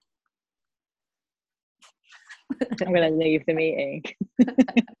I'm going to leave the meeting.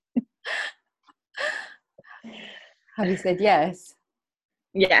 Have you said yes?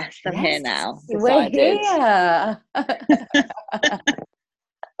 Yes, I'm here now. We're Decided. here.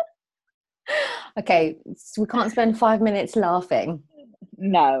 Okay, so we can't spend 5 minutes laughing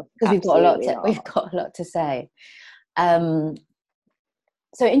No, because absolutely we've got a lot to say. So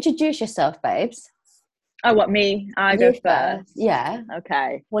introduce yourself, babes. Oh, what, me? I go You first. Yeah.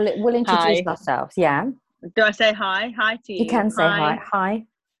 Okay. We'll introduce Hi. ourselves. Yeah. Do I say hi? Hi to You you. can say hi. Hi.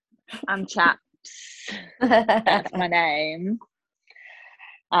 I'm Chaps. That's my name.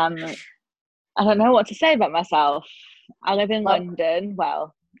 I don't know what to say about myself. I live in London.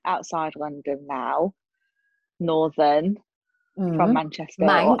 Well, outside London now. Northern. From Manchester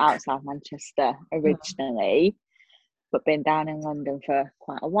or outside Manchester originally. But been down in London for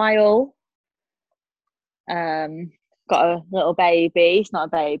quite a while. Got a little baby. It's not a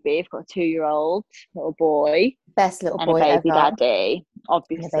baby. I've got a 2-year-old little boy. Best little boy and a baby ever. daddy.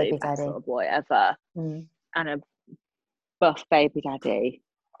 Obviously, baby best daddy. little boy ever. And a buff baby daddy.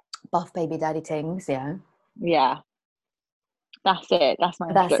 Buff baby daddy things, yeah. Yeah. That's it. That's my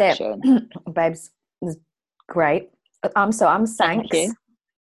introduction. It. Babes, it's great. I'm Sanks. Thank you.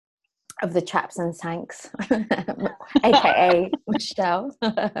 Of the Chaps and Sanks, aka Michelle.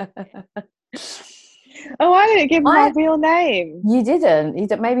 Oh, I didn't give my real name. You didn't.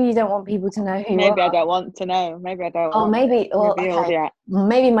 Maybe you don't want people to know who you are. Maybe I don't want to know. Maybe I don't. Oh, maybe. Well, okay. Yet.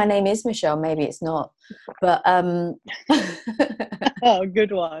 Maybe my name is Michelle. Maybe it's not. But Oh,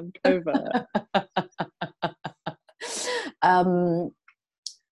 good one. Over.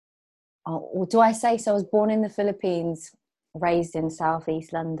 Do I say so? I was born in the Philippines, raised in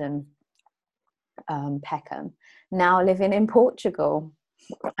Southeast London, Peckham. Now living in Portugal.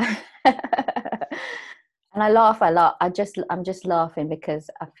 And I laugh. I'm just laughing because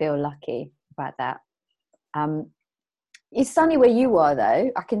I feel lucky about that. It's sunny where you are,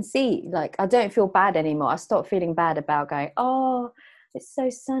 though. I can see, like, I don't feel bad anymore. I stopped feeling bad about going, oh, it's so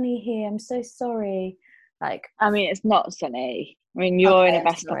sunny here. I'm so sorry. Like, I mean, it's not sunny. I mean, you're in a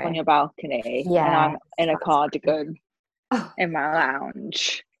vest top on your balcony, and I'm in a cardigan in my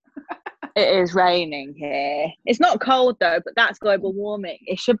lounge. It is raining here. It's not cold though, but that's global warming.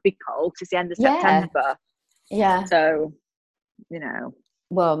 It should be cold. It's the end of September. Yeah. So, you know.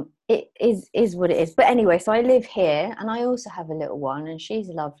 Well, it is what it is. But anyway, so I live here, and I also have a little one, and she's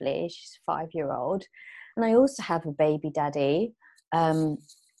lovely. She's a 5-year-old, and I also have a baby daddy, and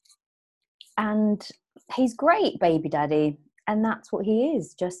he's great, baby daddy, and that's what he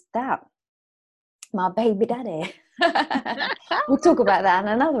is. Just that, my baby daddy. We'll talk about that in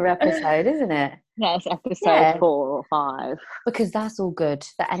another episode, isn't it? That's episode 4 or 5. Because that's all good,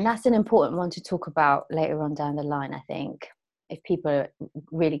 and that's an important one to talk about later on down the line, I think, if people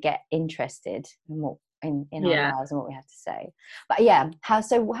really get interested in what in our lives and what we have to say. But yeah, how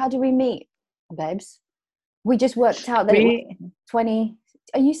do we meet, babes? We just worked out that it was 20.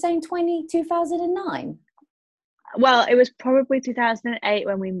 Are you saying 2009? Well, it was probably 2008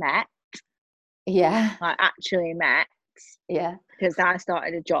 when we met. Yeah. I actually met. Yeah. Because I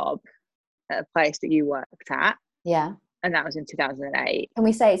started a job at a place that you worked at. Yeah. And that was in 2008. Can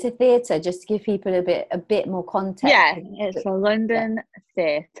we say it's a theatre, just to give people a bit more context? Yeah, it's a London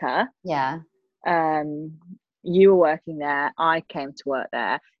theatre. Yeah. You were working there. I came to work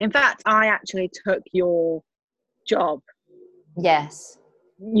there. In fact, I actually took your job. Yes.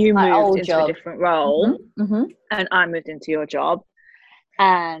 You moved into a different role, and I moved into your job.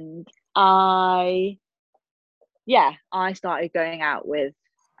 And I started going out with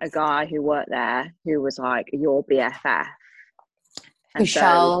a guy who worked there who was like your BFF. Who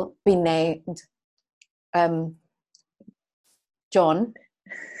shall be named John.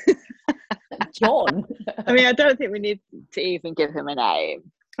 John. I mean, I don't think we need to even give him a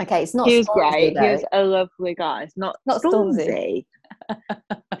name. Okay, it's not. He was Stormzy, great. though. He was a lovely guy. It's not Stormzy.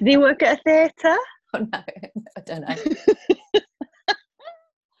 Did he work at a theatre? Oh, no, I don't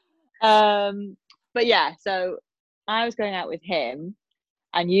know. But yeah, so I was going out with him,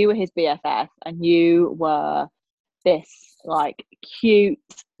 and you were his BFF, and you were this like cute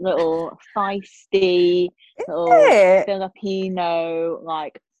little feisty little Filipino,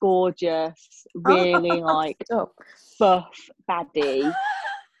 like gorgeous, really like buff baddie.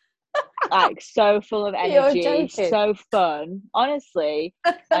 Like so full of energy, so fun, honestly.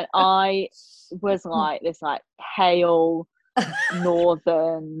 And I was like this like pale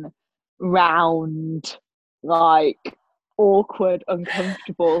northern round like awkward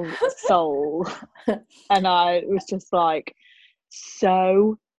uncomfortable soul, and I was just like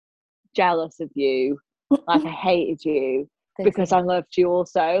so jealous of you. Like I hated you. because I loved you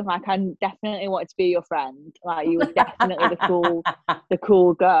also. Like, I definitely wanted to be your friend. Like, you were definitely the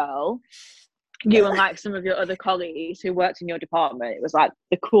cool girl. You and like some of your other colleagues who worked in your department, it was like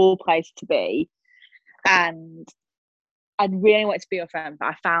the cool place to be. And I really wanted to be your friend, but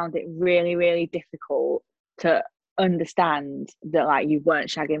I found it really, really difficult to understand that like you weren't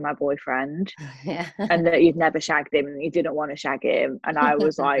shagging my boyfriend and that you'd never shagged him and you didn't want to shag him. And I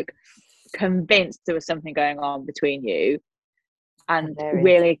was like convinced there was something going on between you, and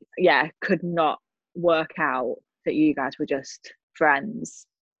really, could not work out that you guys were just friends.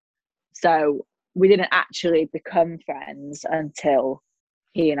 So we didn't actually become friends until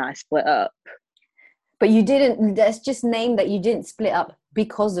he and I split up. But you didn't, let's just name that you didn't split up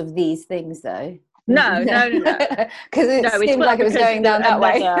because of these things though. No. Because it seemed like it was going down that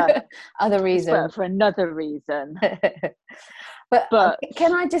way. Other reason. Split up for another reason. But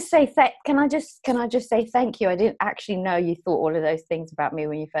can I just say can I just say thank you? I didn't actually know you thought all of those things about me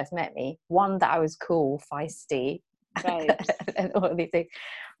when you first met me. One, that I was cool, feisty, and all of these things.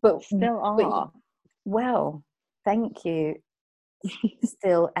 But still are. Well, thank you.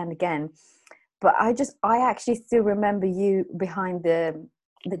 Still and again. But I actually still remember you behind the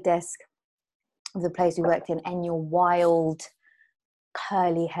desk of the place we worked in, and your wild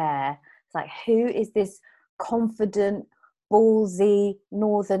curly hair. It's like, who is this confident, ballsy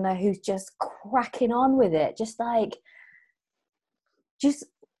northerner who's just cracking on with it? Just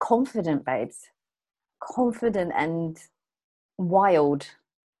confident, babes. Confident and wild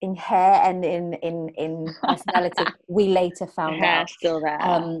in hair and in personality. We later found out still there.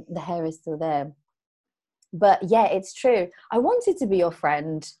 The hair is still there. But yeah, it's true. I wanted to be your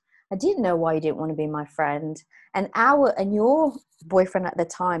friend. I didn't know why you didn't want to be my friend. And your boyfriend at the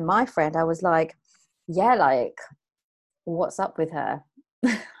time, my friend, I was like, yeah, like, what's up with her?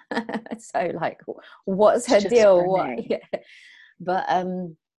 So like, what's her deal? What? Yeah. But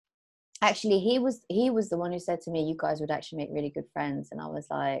actually, he was the one who said to me, you guys would actually make really good friends. And I was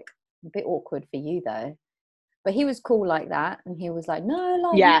like, a bit awkward for you though. But he was cool like that. And he was like,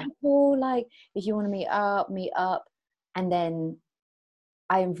 no, like, cool. Like, if you want to meet up. And then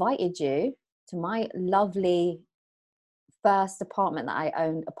I invited you to my lovely first apartment that I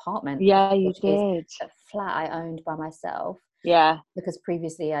owned. Yeah, you did. A flat I owned by myself. Yeah. Because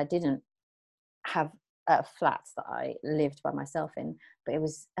previously I didn't have flats that I lived by myself in. But it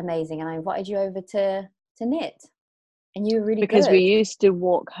was amazing. And I invited you over to knit. And you were really because good. we used to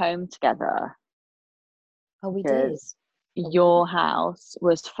walk home together. Oh, we did. Your house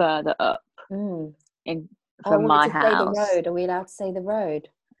was further up from my house. Say the road. Are we allowed to say the road?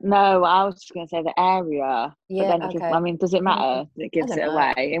 No, I was just going to say the area. Yeah, but then I mean, does it matter? It gives it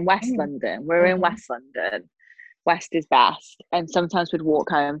away. In West London, we're in West London. West is best, and sometimes we'd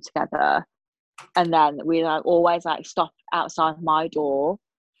walk home together, and then we always stop outside my door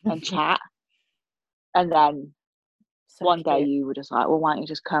and chat, and then one day you were just like, well, why don't you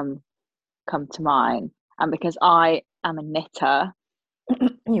just come to mine? And because I am a knitter,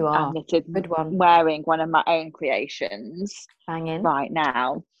 you are. I've knitted, good one, wearing one of my own creations right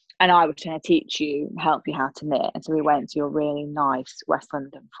now, and I was trying to teach you, help you how to knit. And so we went to your really nice West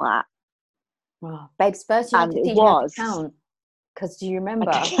London flat. Oh, babes, first you had to teach you how to count. Because do you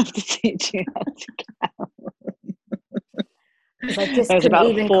remember? I did have to teach you how to count. Because I just couldn't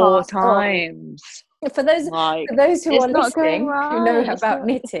even 4 times. For those who are listening, who know about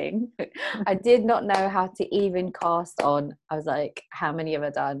knitting, I did not know how to even cast on. I was like, how many have I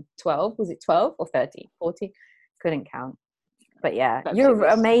done? 12? Was it 12 or 13? 40? Couldn't count. But yeah, you're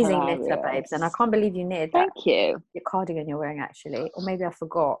an amazing knitter, babes. And I can't believe you knitted that. Thank you. Your cardigan you're wearing, actually. Or maybe I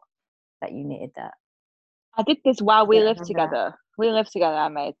forgot that you knitted that. I did this while we lived together. We lived together, I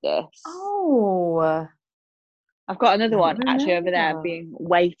made this. Oh. I've got another one actually over there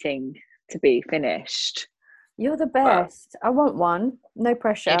waiting to be finished. You're the best. I want one. No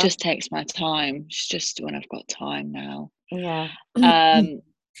pressure. It just takes my time. It's just when I've got time now. Yeah.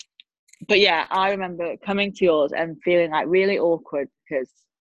 But yeah, I remember coming to yours and feeling really awkward because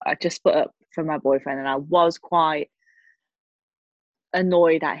I just split up from my boyfriend and I was quite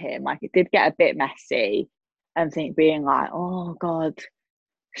annoyed at him. It did get a bit messy and being like, oh God,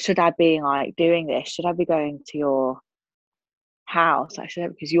 should I be doing this? Should I be going to your house?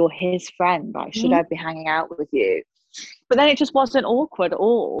 Because you're his friend. Should I be hanging out with you? But then it just wasn't awkward at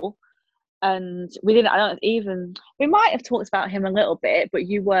all. And we might have talked about him a little bit, but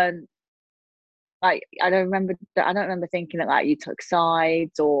you weren't I don't remember thinking that you took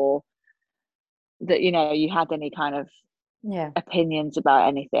sides or that you had any kind of opinions about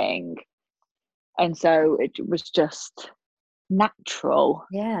anything. And so it was just natural.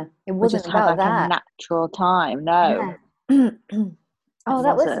 Yeah, it wasn't about that. A natural time. No. It Oh,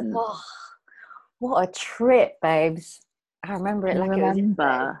 that was, wasn't. oh, what a trip, babes. I remember it Can you like it was yesterday.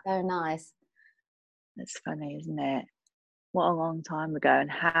 remember? So nice. It's funny, isn't it? What a long time ago,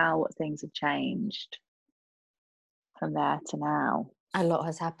 and how things have changed from there to now. A lot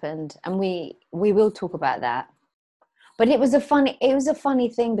has happened, and we will talk about that. But it was a funny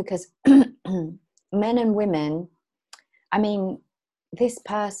thing because men and women, I mean, this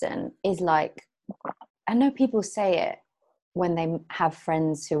person is like, I know people say it when they have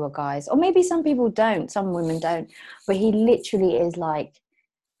friends who are guys, or maybe some people don't, some women don't, but he literally is like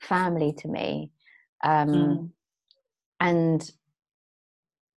family to me. Mm. And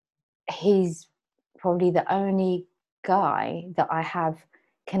he's probably the only guy that I have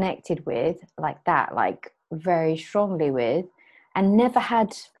connected with like that, like very strongly with, and never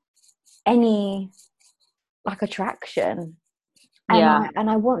had any like attraction. Yeah. And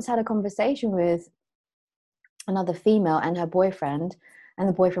I once had a conversation with another female and her boyfriend, and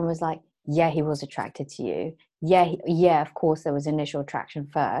the boyfriend was like, yeah, he was attracted to you. Yeah, yeah, of course there was initial attraction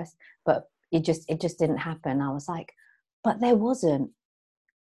first, but it just didn't happen. I was like, but there wasn't.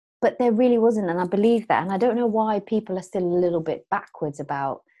 But there really wasn't, and I believe that. And I don't know why people are still a little bit backwards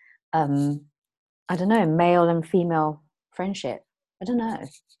about um I don't know, male and female friendship. I don't know.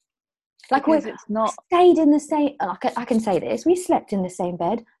 Like we Because it's not. stayed in the same, I can say this, we slept in the same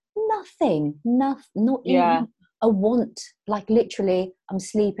bed. Nothing, not Yeah. even a want. Like literally, I'm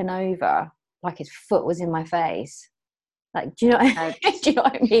sleeping over, like his foot was in my face. Like, do you know uh, do you know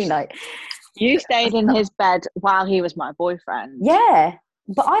what I mean? Like, you stayed in his bed while he was my boyfriend. yeah.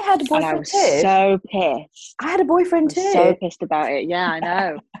 But I had a And I boyfriend was too. so pissed. I had a I boyfriend was so too. pissed about it. Yeah, I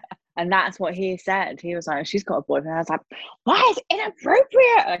know. And that's what he said. He was like, she's got a boyfriend. I was like, why is it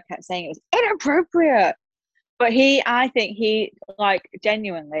inappropriate? I kept saying it was inappropriate. But I think he, like,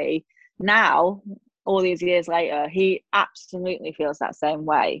 genuinely, now, all these years later, he absolutely feels that same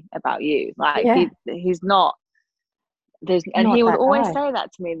way about you. Like, Yeah, he's not, and not he would that always guy. say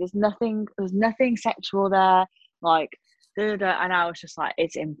that to me. There's nothing sexual there. Like, and I was just like,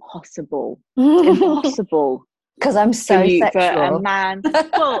 it's impossible. It's impossible Because I'm for so you, for a sexual. man.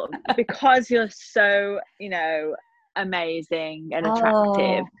 Well, because you're so, amazing and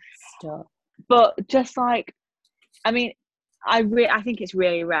attractive. Oh, stop. But just like, I mean, I think it's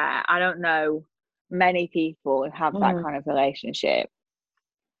really rare. I don't know many people who have that Mm. kind of relationship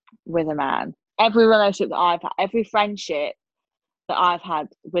with a man. Every relationship that I've had, every friendship that I've had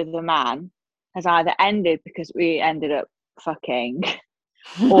with a man has either ended because we ended up fucking,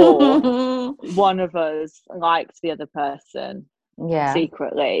 or one of us liked the other person Yeah,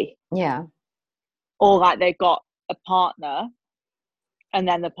 secretly, yeah. or like they got a partner and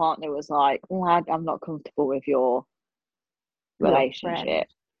then the partner was like, oh, I'm not comfortable with your Your friend. relationship.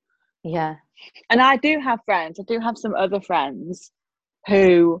 Yeah. And I do have friends, I do have some other friends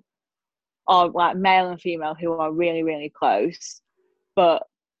who are like male and female who are really, really close, but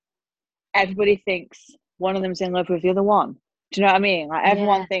everybody thinks one of them's in love with the other one. Do you know what I mean? Like,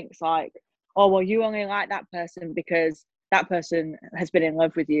 everyone Yeah. thinks like, oh, well, you only like that person because that person has been in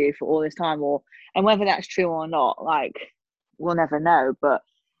love with you for all this time, and whether that's true or not, like, we'll never know. But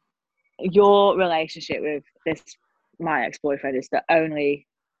your relationship with my ex-boyfriend is the only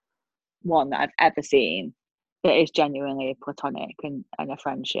one that I've ever seen that is genuinely platonic and a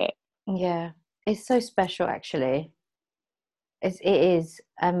friendship. Yeah. It's so special actually. It is.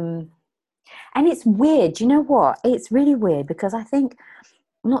 And it's weird. You know what? It's really weird because I think,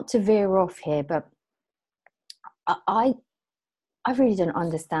 not to veer off here, but I I really don't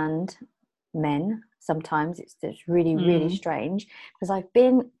understand men. Sometimes it's just really, really Mm. strange because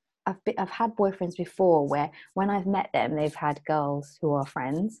I've had boyfriends before where when I've met them, they've had girls who are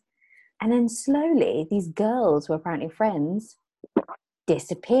friends, and then slowly these girls who are apparently friends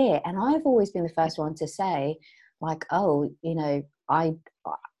disappear. And I've always been the first one to say, like, oh, I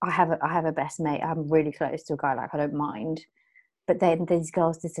have a best mate. I'm really close to a guy. Like, I don't mind. But then these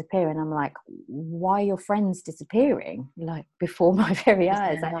girls disappear, and I'm like, why are your friends disappearing? Like, before my very Because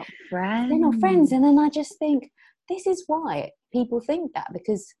eyes, they're like, not they're not friends. friends. And then I just think, this is why people think that,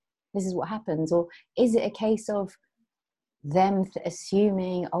 because this is what happens. Or is it a case of them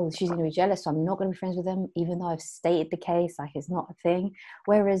assuming, oh, she's going to be jealous, so I'm not going to be friends with them, even though I've stated the case, like it's not a thing.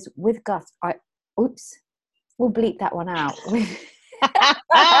 Whereas with Gus, oops, we'll bleep that one out.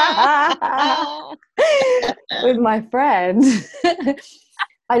 With my friend,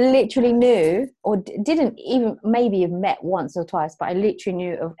 I literally knew, or didn't even maybe have met once or twice, but I literally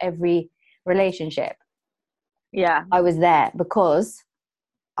knew of every relationship. Yeah, I was there because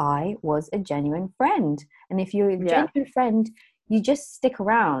I was a genuine friend. And if you're a yeah, genuine friend, you just stick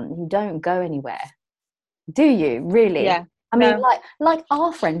around. You don't go anywhere. Do you really? Yeah. I mean, No, like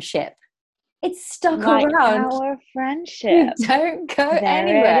our friendship, it's stuck like around. our We friendship. don't go There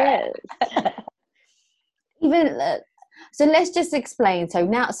anywhere. it is. Even so, let's just explain.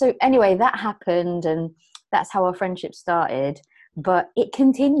 So anyway, that happened, and that's how our friendship started. But it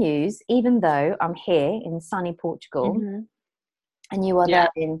continues, even though I'm here in sunny Portugal, Mm-hmm. and you are Yeah.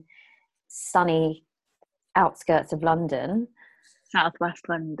 there in sunny outskirts of London. Southwest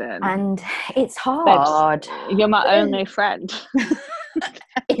London. And it's Babes, hard. you're my only friend.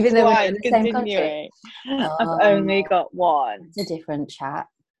 Even though we're not Why in it's the same country. continuing. I've only got one. It's a different chat.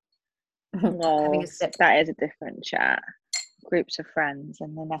 No, Having a sip. that is a different chat. Groups of friends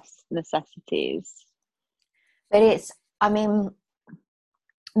and the necessities. But it's, I mean,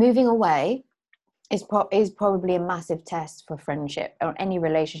 moving away is probably a massive test for friendship or any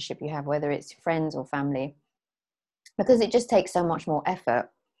relationship you have, whether it's friends or family, because it just takes so much more effort.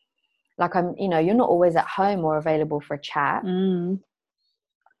 Like you're not always at home or available for a chat.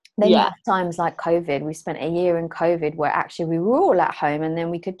 Then you have times like COVID. We spent a year in COVID where actually we were all at home, and then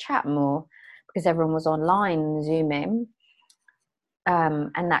we could chat more because everyone was online, Zooming.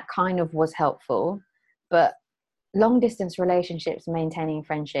 And that kind of was helpful. But long distance relationships, maintaining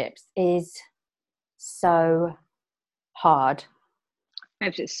friendships is so hard.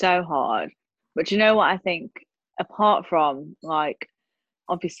 It's so hard. But you know what I think, apart from like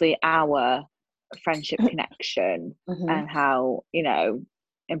obviously our friendship connection and how,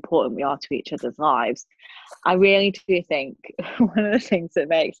 important we are to each other's lives, I really do think one of the things that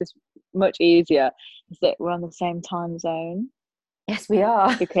makes this much easier is that we're on the same time zone. Yes, we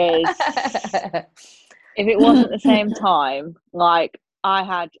are. Because if it wasn't the same time, like I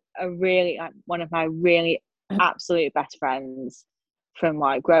had one of my really absolute best friends from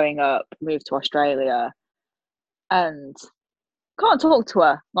like growing up, moved to Australia, and can't talk to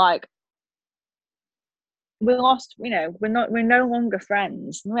her. Like we're no longer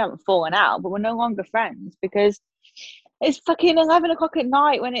friends. We haven't fallen out, but we're no longer friends because it's fucking 11 o'clock at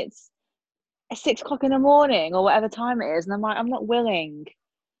night when it's 6 o'clock in the morning or whatever time it is, and I'm like, I'm not willing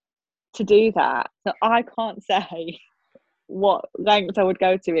to do that. So I can't say what lengths I would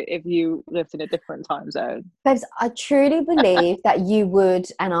go to if you lived in a different time zone. Babes, I truly believe that you would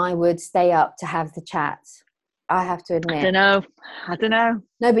and I would stay up to have the chat. I have to admit. I don't know.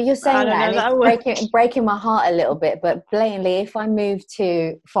 No, but you're saying that, and it's breaking my heart a little bit. But blatantly, if I move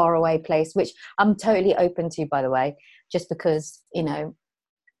to far away place, which I'm totally open to, by the way, just because,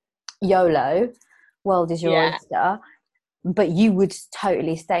 YOLO, world is your oyster. But you would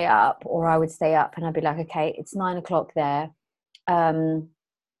totally stay up, or I would stay up, and I'd be like, okay, it's 9 o'clock there. I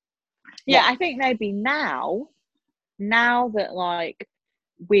think maybe now that like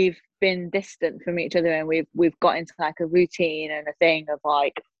we've been distant from each other and we've got into like a routine and a thing of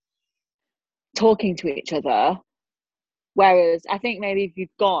like talking to each other, whereas I think maybe if you've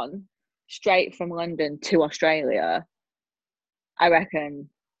gone straight from London to Australia, I reckon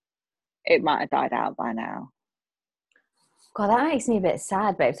it might have died out by now. God, that makes me a bit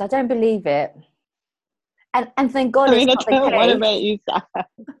sad, babes. I don't believe it. And thank God I not don't the want to case. make you sad.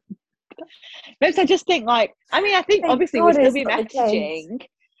 But I just think I think obviously we'd still be messaging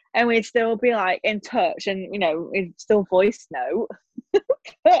and we'd still be like in touch and, we'd still voice note.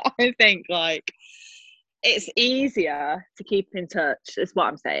 But I think like it's easier to keep in touch, is what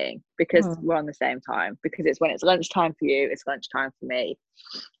I'm saying, because we're on the same time, because it's when it's lunchtime for you, it's lunchtime for me.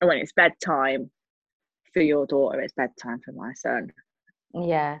 And when it's bedtime for your daughter, it's bedtime for my son.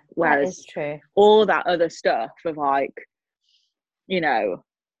 Yeah, whereas that is true. All that other stuff of like,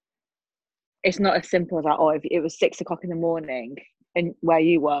 it's not as simple as like, oh, if it was 6 o'clock in the morning and where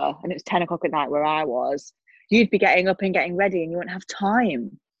you were and it's 10 o'clock at night where I was, you'd be getting up and getting ready and you wouldn't have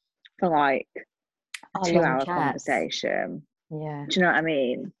time for like a 2-hour conversation. Yeah, do you know what I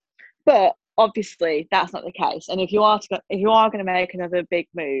mean? But obviously that's not the case, and if you are going to make another big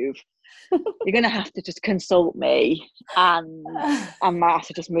move, you're going to have to just consult me, and I might have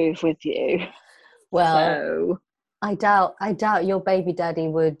to just move with you. Well, so I doubt your baby daddy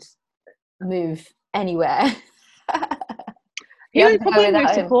would move anywhere. He would probably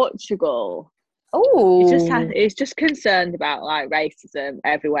move to Portugal. Oh, he's just concerned about like racism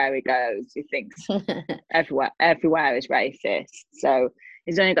everywhere he goes. He thinks everywhere is racist, so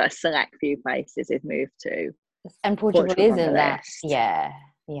he's only got a select few places he's moved to. And Portugal isn't that? Yeah,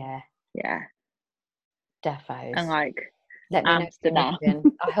 defos. And like let me Amsterdam. know.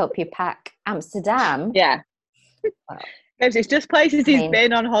 I'll help you pack. Amsterdam. Yeah. Well, it's just places he's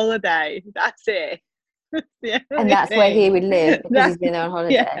been on holiday. That's it. And that's where he would live because he's been there on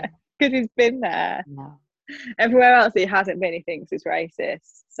holiday. Yeah, because he's been there. No. Everywhere else he hasn't been, he thinks is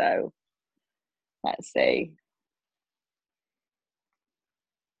racist. So Let's see.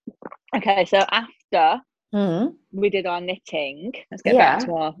 Okay, so after we did our knitting, let's get back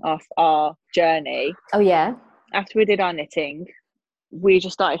to our journey. Oh, yeah. After we did our knitting, we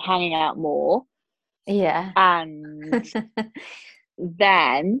just started hanging out more. Yeah. And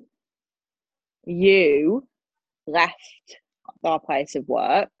then you left our place of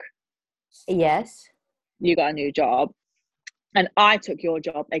work. Yes. You got a new job. And I took your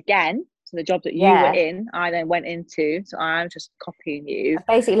job again. So the job that you were in, I then went into. So I'm just copying you.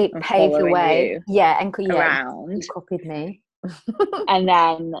 I basically paved the way. And around. You copied me. And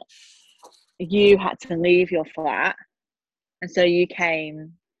then you had to leave your flat. And so you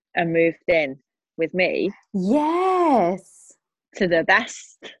came and moved in with me. Yes. To the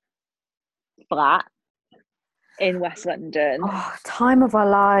best flat in West London. Oh, time of our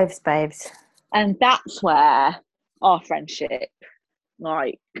lives, babes. And that's where our friendship,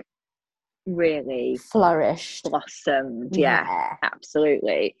 like, really flourished, blossomed. Yeah,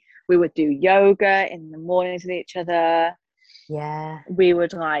 absolutely. We would do yoga in the mornings with each other. Yeah. We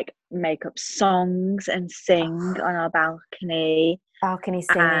would like make up songs and sing on our balcony. Balcony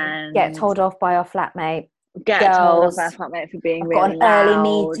singing. Get told off by our flatmate. Get told off by our flatmate for being really loud. Got an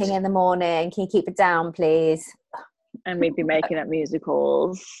early meeting in the morning. Can you keep it down, please? And we'd be making up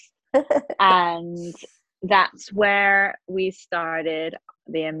musicals. And that's where we started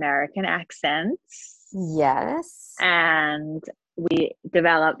the American accents. Yes. And we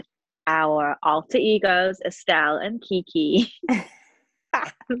developed our alter egos, Estelle and Kiki.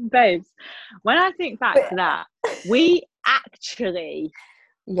 Babes, when I think back to that, we actually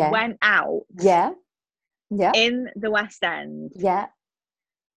went out in the West End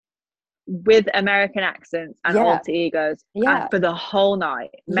with American accents and alter egos for the whole night,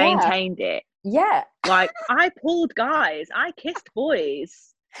 maintained it. Yeah. Like, I pulled guys, I kissed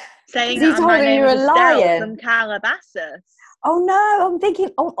boys, saying that my name is Estelle from Calabasas. Oh no,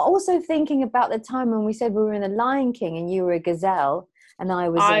 I'm also thinking about the time when we said we were in The Lion King and you were a gazelle and I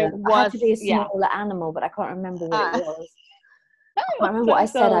had to be a smaller animal, but I can't remember what it was. I can't remember what I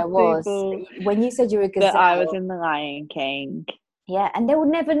said I was. When you said you were a gazelle. That I was in The Lion King. Yeah, and they would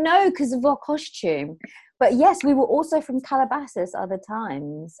never know because of our costume. But yes, we were also from Calabasas other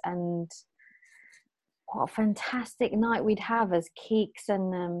times, and what a fantastic night we'd have as Keeks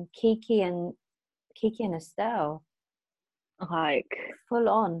and Kiki and Estelle. Like, full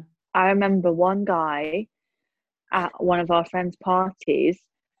on. I remember one guy at one of our friends' parties,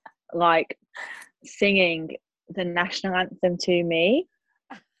 like, singing the national anthem to me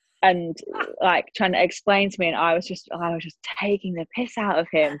and like trying to explain to me, and I was just taking the piss out of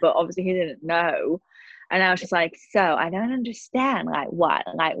him, but obviously he didn't know. And I was just like, so I don't understand, like, what,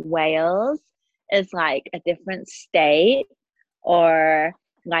 like, Wales is like a different state, or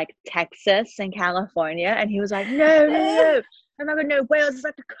like Texas and California? And he was like, no, I'm not gonna know, Wales is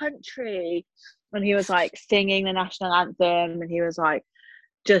like a country. And he was like singing the national anthem, and he was like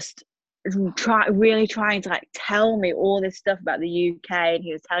just really trying to like tell me all this stuff about the UK, and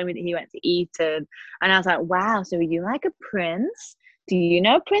he was telling me that he went to Eton, and I was like, wow, so are you like a prince? Do you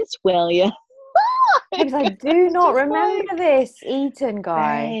know Prince William? I do not remember this Eton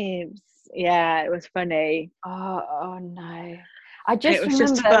guy. Babes. Yeah, it was funny. Oh no, it was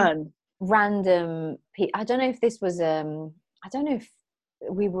just fun. Random. I don't know if this was I don't know if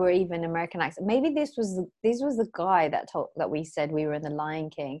we were even American accent. Maybe this was the guy that we said we were in The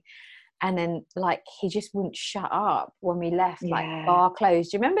Lion King, and then like he just wouldn't shut up when we left. Like, bar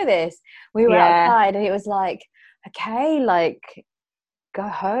closed. Do you remember this? We were outside, and it was like, okay, like, go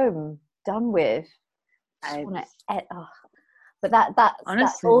home, done with. But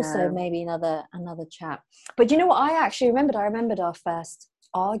that's also maybe another chat. But you know what I actually remembered? I remembered our first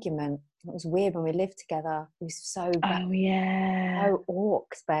argument. It was weird when we lived together. We were so so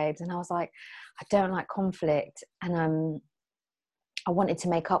orcs, babes. And I was like, I don't like conflict, and I wanted to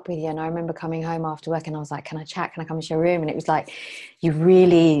make up with you. And I remember coming home after work, and I was like, can I chat? Can I come into your room? And it was like, you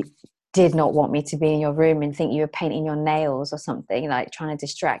really did not want me to be in your room and think you were painting your nails or something, like trying to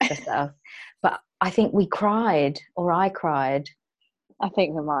distract yourself. But I think we cried, or I cried. I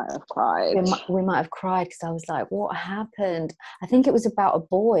think we might have cried. We might have cried because I was like, what happened? I think it was about a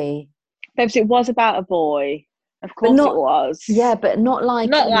boy. Babes, it was about a boy. Of course it was. Yeah, but not like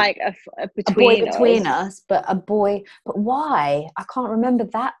a boy between us, but a boy. But why? I can't remember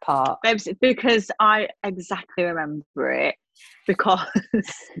that part. Babes, because I exactly remember it. Because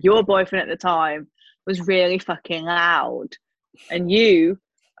your boyfriend at the time was really fucking loud. And you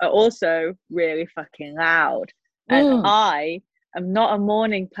are also really fucking loud. And I am not a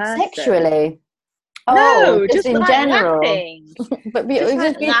morning person. Sexually. Oh, No, just just in like general. laughing. But it Just was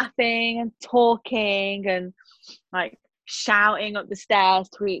like just laughing and talking and like shouting up the stairs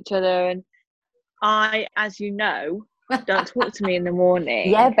to each other. And I, as you know, don't talk to me in the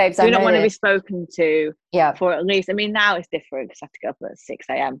morning. Yeah, babes, I Do not know want to be this. spoken to Yeah. for at least, I mean, now it's different because I have to get up at 6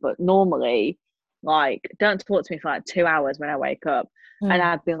 a.m. But normally, like, don't talk to me for like 2 hours when I wake up. And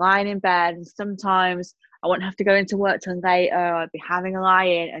I'd be lying in bed, and sometimes I won't have to go into work till later. I'd be having a lie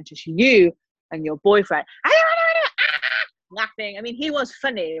in, and just you and your boyfriend laughing. I mean, he was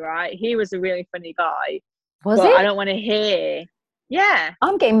funny, right? He was a really funny guy. Was But I it? don't want to hear. Yeah.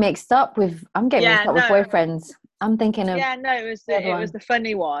 I'm getting mixed up with No. boyfriends. I'm thinking of Yeah, no, it the other was one. the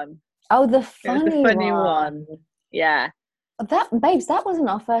funny one. Oh, the It was the funny funny one. one. Yeah. That, babes, that wasn't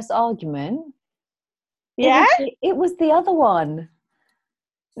our first argument. Yeah? It was the other one.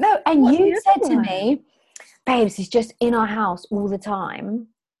 No, and What's you the said other to one? me, babes, he's just in our house all the time.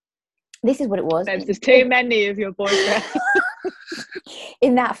 This is what it was. Babes, there's too many of your boyfriends.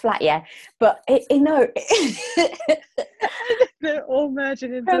 In that flat, yeah. But no. They're all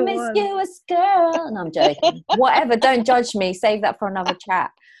merging into one. Promiscuous girl. No, I'm joking. Whatever, don't judge me. Save that for another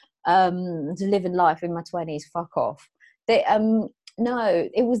chat. To living life in my 20s, fuck off. No,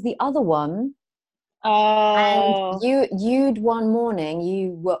 it was the other one. And Oh. you'd one morning,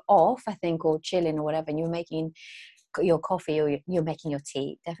 you were off, I think, or chilling or whatever, and you were making your coffee, or you're making your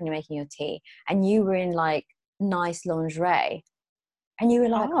tea, definitely making your tea, and you were in like nice lingerie, and you were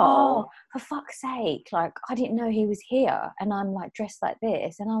like, oh, for fuck's sake, like, I didn't know he was here, and I'm like dressed like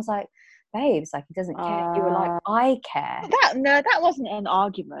this, and I was like, babes, like, he doesn't care. You were like, I care. That wasn't an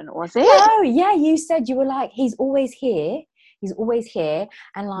argument, was it? No, yeah, you said, you were like, he's always here,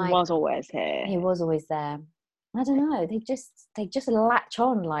 and like, He was always here. he was always there. I don't know, they just latch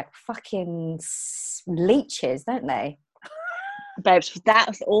on like fucking leeches, don't they? Babes,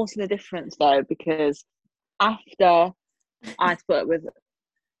 that's also the difference though, because after I split up with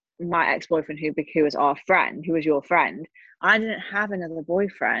my ex-boyfriend who was our friend, who was your friend, I didn't have another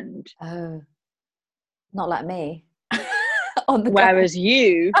boyfriend. Oh, not like me. On the Whereas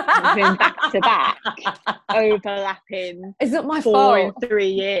you have been back to back, overlapping. It's not my 4 fault. in 3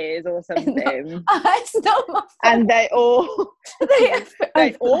 years or something. It's not my fault. And they all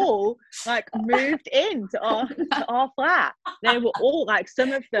they all like moved into our flat. They were all like,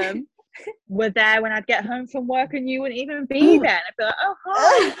 some of them were there when I'd get home from work and you wouldn't even be there. And I'd be like, oh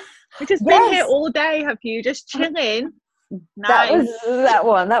hi, we've just been here all day, have you? Just chilling. Nice. That was that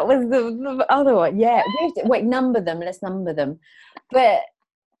one. That was the other one. Yeah. Wait, number them. Let's number them. But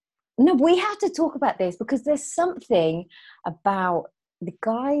no, we have to talk about this because there's something about the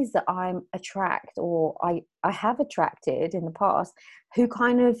guys that I'm or I have attracted in the past who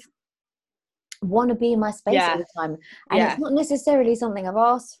kind of want to be in my space all the time. And it's not necessarily something I've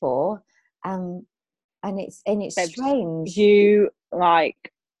asked for. And it's strange. You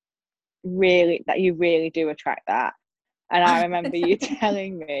really do attract that. And I remember you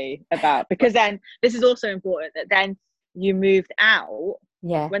telling me about, because then this is also important, that then you moved out.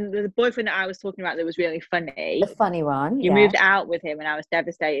 Yeah. When the boyfriend that I was talking about that was really funny. The funny one. You moved out with him, and I was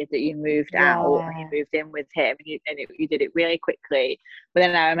devastated that you moved out and you moved in with him, and you did it really quickly. But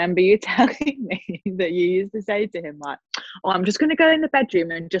then I remember you telling me that you used to say to him like, oh, I'm just going to go in the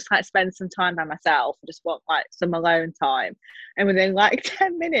bedroom and just like spend some time by myself. I just want like some alone time. And within like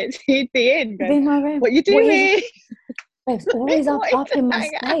 10 minutes, he'd be in going, my room. What you doing? It's always up in my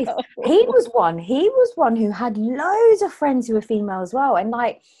space. He was one who had loads of friends who were female as well, and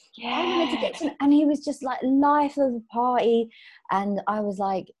like I wanted to get to, and he was just like life of the party, and I was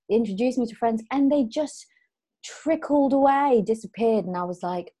like, introduced me to friends, and they just trickled away, disappeared, and I was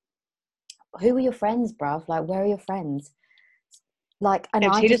like, who are your friends, bruv? Like, where are your friends? Like, and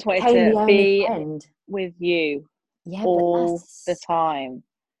I just wanted became to the only be friend with you all the time.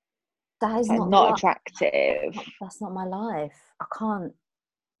 That is like, not attractive. That's not my life. I can't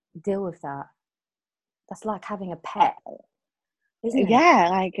deal with that. That's like having a pet, isn't it? Yeah,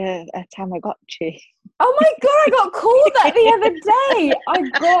 like a Tamagotchi. Oh my god, I got called that the other day. I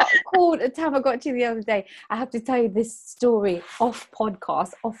got called a Tamagotchi the other day. I have to tell you this story off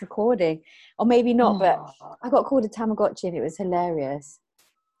podcast, off recording, or maybe not, but I got called a Tamagotchi and it was hilarious.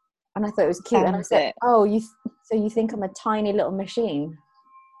 And I thought it was cute. And I said, oh, so you think I'm a tiny little machine?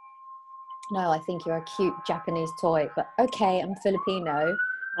 No, I think you're a cute Japanese toy, but okay, I'm Filipino.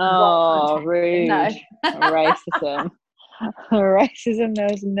 Oh, rude. No. Racism. Racism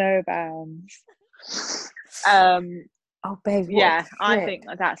knows no bounds. Oh, babe. Yeah, I think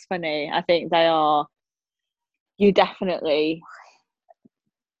that's funny. I think you definitely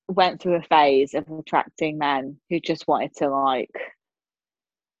went through a phase of attracting men who just wanted to like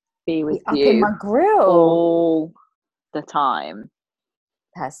be with up in you my grill all the time.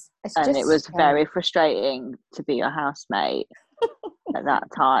 it's And just, it was very frustrating to be your housemate at that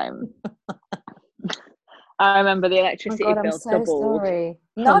time. I remember the electricity oh God, I'm bill so doubled sorry.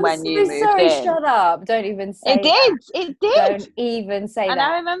 No, from I'm when so you moved sorry. in. Shut up. Don't even say It that. did. It did. Don't even say and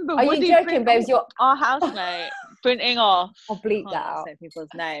that. I remember Are you joking, babes? You're our housemate printing off. I'll bleep I that can't out. say people's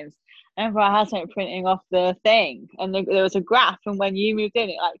names. I remember our housemate printing off the thing, and there was a graph, and when you moved in,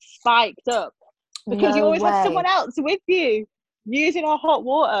 it like spiked up because you No always had way. someone else with you using our hot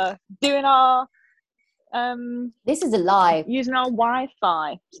water, doing our This is a lie. using our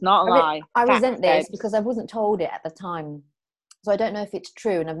Wi-Fi. It's not a lie. I Facts, resent this babes. because I wasn't told it at the time, so I don't know if it's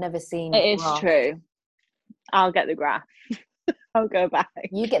true, and I've never seen. It is true. I'll get the graph. I'll go back.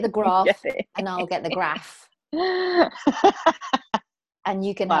 You get the graph, and I'll get the graph, and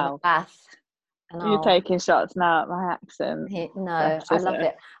you can have a bath. And You're taking shots now at my accent. No, I love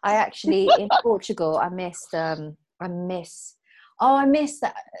it. I actually in Portugal, I miss the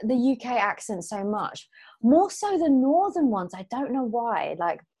UK accent so much, more so than northern ones. I don't know why.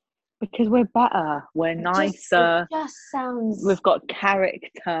 Like, because we're better, we're nicer. It just sounds. We've got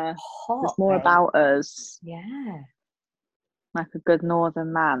character. Hot, there's more about us. Yeah. Like a good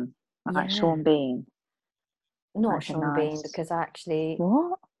northern man, like Sean Bean. Not Sean Bean, because I actually.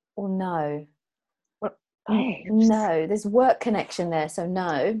 What? Oh no. Babes. No, there's work connection there, so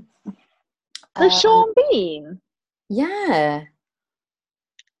no. With Sean Bean? Yeah.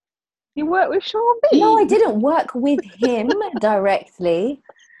 You work with Sean Bean? No, I didn't work with him directly.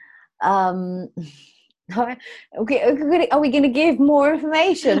 Okay, are we going to give more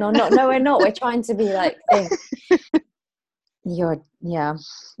information or not? No, we're not. We're trying to be like, but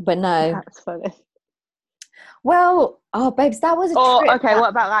no. That's funny. Well, babes, that was a trip. Okay, what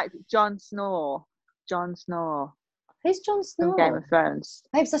about like Jon Snow? Jon Snow. Who's Jon Snow? From Game of Thrones.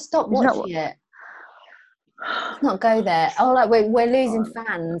 Babes, I stopped watching it. Let's not go there. Oh, like we're losing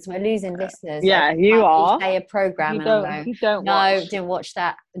fans. We're losing listeners. Yeah, like, you are. Say a program, you and don't, I'm going, you don't no, watch didn't watch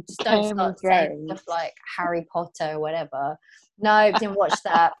that. Just don't Game start of saying Thrones. stuff like Harry Potter or whatever. No, didn't watch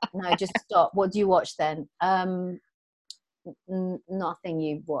that. No, just stop. What do you watch then? Nothing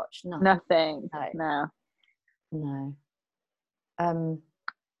you watch. Nothing. No.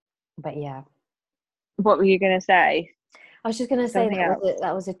 But yeah. What were you gonna say? I was just gonna say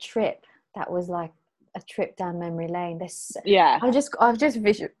that was a trip. That was like a trip down memory lane. I've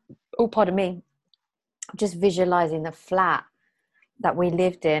just visualizing the flat that we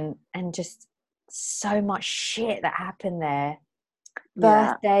lived in, and just so much shit that happened there.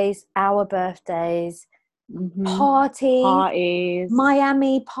 Birthdays, our birthdays, parties,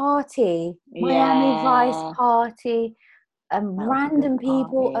 Miami party, Miami Vice party, random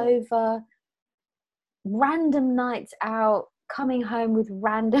people over, random nights out, coming home with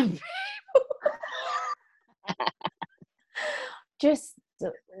random people. Just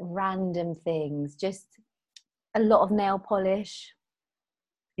random things, just a lot of nail polish.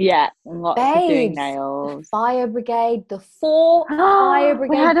 Yeah, lots of doing nails. Fire brigade, the 4 fire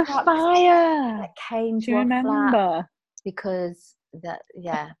brigade. We had a fire that came to our flat because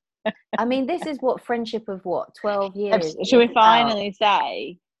I mean, this is what friendship of 12 years. Should we finally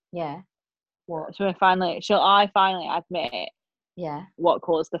say? Yeah. What? Shall I finally admit? Yeah. What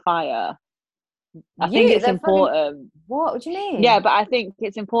caused the fire? I think it's important. What do you mean? Yeah, but I think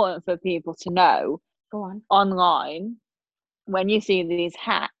it's important for people to know. Go on. Online, when you see these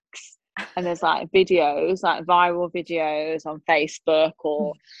hacks and there's like videos, like viral videos on Facebook,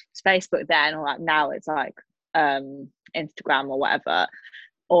 or it's Facebook then, or like now it's like Instagram or whatever,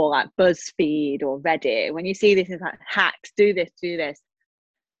 or like BuzzFeed or Reddit. When you see this, it's like hacks, do this,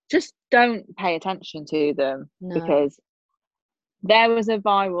 just don't pay attention to them. Because there was a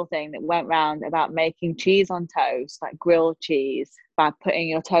viral thing that went round about making cheese on toast, like grilled cheese, by putting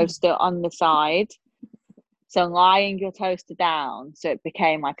your toaster on the side. So lying your toaster down so it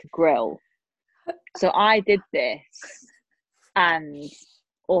became like a grill. So I did this and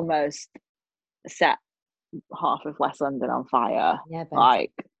almost set half of West London on fire. Yeah,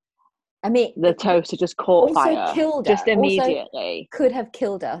 like, I mean, the toaster just caught fire. Killed just us. Immediately. Also could have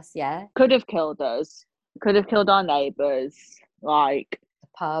killed us, yeah? Could have killed us. Could have killed our neighbours. Like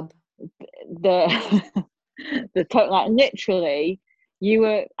the pub. Like literally,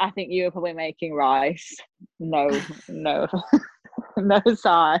 I think you were probably making rice. No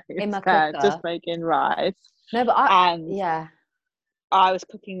size. In my cooker. Just making rice. No, but I was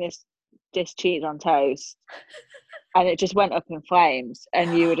cooking this cheese on toast, and it just went up in flames.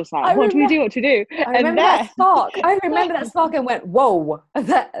 And you were just like, "What do we do? What to do?" I remember that spark. I remember that spark, and went, "Whoa,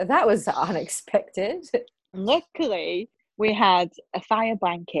 that was unexpected." Luckily, we had a fire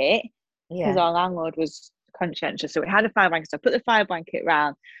blanket because Yeah. our landlord was conscientious. So we had a fire blanket. So I put the fire blanket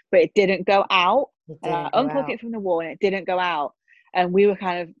round, but it didn't go out. It And I didn't go unplugged out. it from the wall and it didn't go out. And we were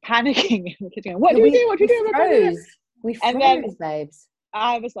kind of panicking in the kitchen. What Yeah, do we do? What do we do? froze. We And then froze, babes.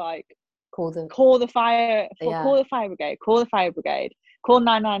 I was like, Call the call the fire brigade, call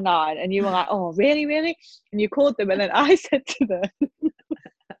 999. And you were like, oh, really? And you called them. And then I said to them,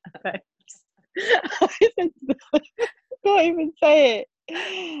 I said to them, I can't even say it.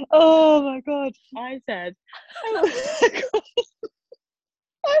 Oh my God. I said,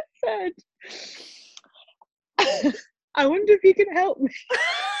 I wonder if you can help me.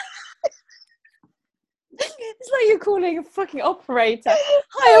 It's like you're calling a fucking operator.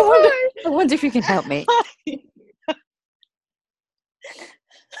 Hi, I wonder if you can help me.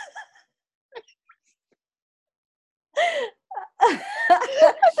 I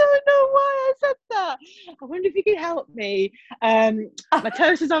don't know why I said that. I wonder if you can help me. My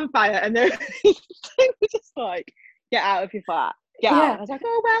toast is on fire, and they were just like, "Get out of your flat, get out." And I was like,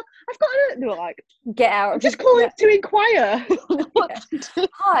 "Oh well, I've got to." They were like, "Get out." I'm just calling to inquire.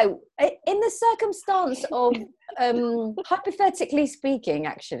 Hi, in the circumstance of hypothetically speaking,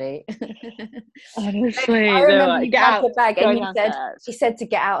 actually. Honestly, I remember like, you grabbed your bag and he said to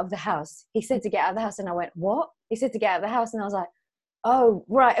get out of the house. He said to get out of the house, and I went, "What?" He said to get out of the house, and I was like, "Oh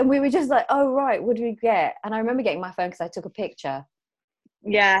right." And we were just like, "Oh right, what do we get?" And I remember getting my phone because I took a picture.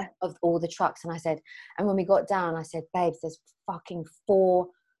 Yeah. Of all the trucks, and I said, and when we got down, I said, "Babes, there's fucking 4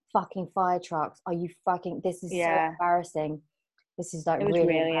 fucking fire trucks. Are you fucking? This is so embarrassing. This is like it was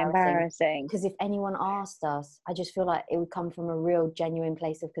really embarrassing. Because if anyone asked us, I just feel like it would come from a real, genuine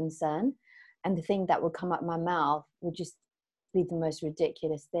place of concern, and the thing that would come out my mouth would just be the most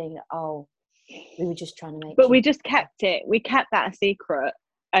ridiculous thing. Oh, we were just trying to make. But we just kept it. We kept that a secret,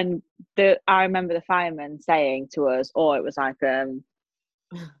 and I remember the fireman saying to us, "Oh, it was like a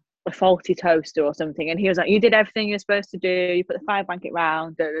faulty toaster or something," and he was like, "You did everything you're supposed to do. You put the fire blanket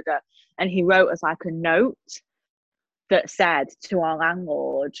round, da, da, da." And he wrote us like a note that said to our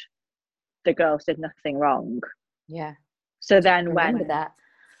landlord, the girls did nothing wrong. Yeah. So then remember that.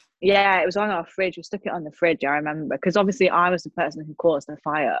 Yeah, it was on our fridge. We stuck it on the fridge, I remember, because obviously I was the person who caused the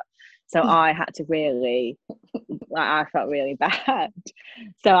fire. So I had to really, like, I felt really bad.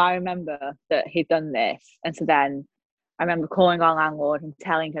 So I remember that he'd done this. And so then I remember calling our landlord and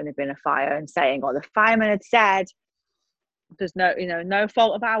telling him there'd been a fire and saying, "Oh, the fireman had said there's no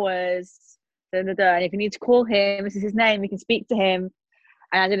fault of ours. Da, da, da. And if you need to call him, this is his name, you can speak to him."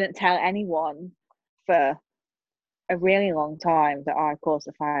 And I didn't tell anyone for a really long time that I caused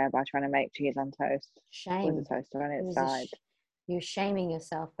the fire by trying to make cheese on toast. Shame. With the toaster on its side. You're shaming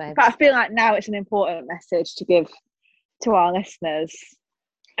yourself, babe. But I feel like now it's an important message to give to our listeners.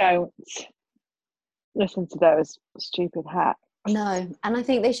 Don't listen to those stupid hacks. No, and I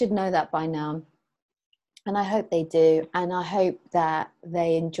think they should know that by now. And I hope they do. And I hope that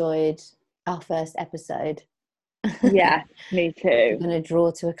they enjoyed our first episode. Yeah, me too. We're going to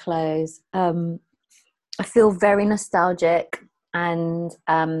draw to a close. I feel very nostalgic, and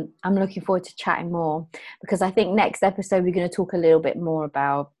I'm looking forward to chatting more, because I think next episode we're going to talk a little bit more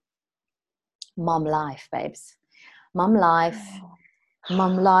about mum life, babes. Mum life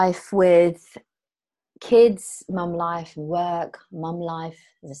with kids, mum life work, mum life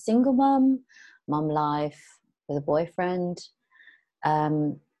as a single mum life with a boyfriend,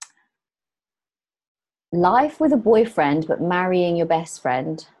 life with a boyfriend but marrying your best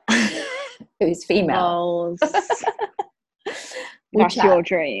friend who's female. That's your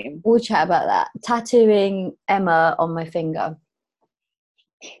dream. We'll chat about that. Tattooing Emma on my finger.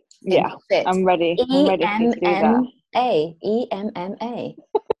 Yeah, I'm ready. I'm ready to do that. EMMA.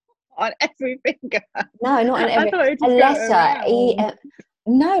 On every finger. No, not on every. A letter.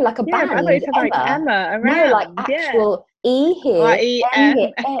 No, like a band. I thought you said like Emma around. No, like actual E here, like M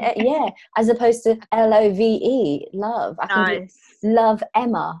here. Yeah, as opposed to LOVE, love. I can do love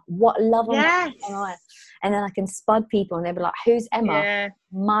Emma. What love on Emma? And then I can spud people, and they'll be like, "Who's Emma?" Yeah.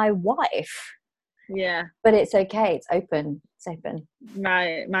 My wife. Yeah. But it's okay. It's open. It's open.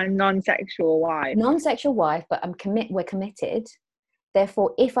 My non-sexual wife. Non-sexual wife, but we're committed.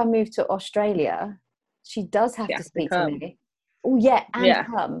 Therefore, if I move to Australia, she does have to speak to me. Oh yeah, and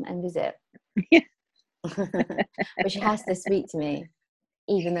come and visit. Yeah. But she has to speak to me,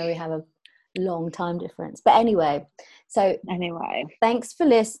 even though we have a long time difference. But anyway, thanks for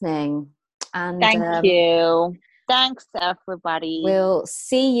listening. And thank you. Thanks, everybody. We'll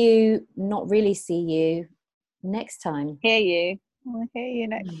see you, not really see you, next time. Hear you. I'll hear you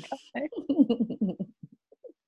next time.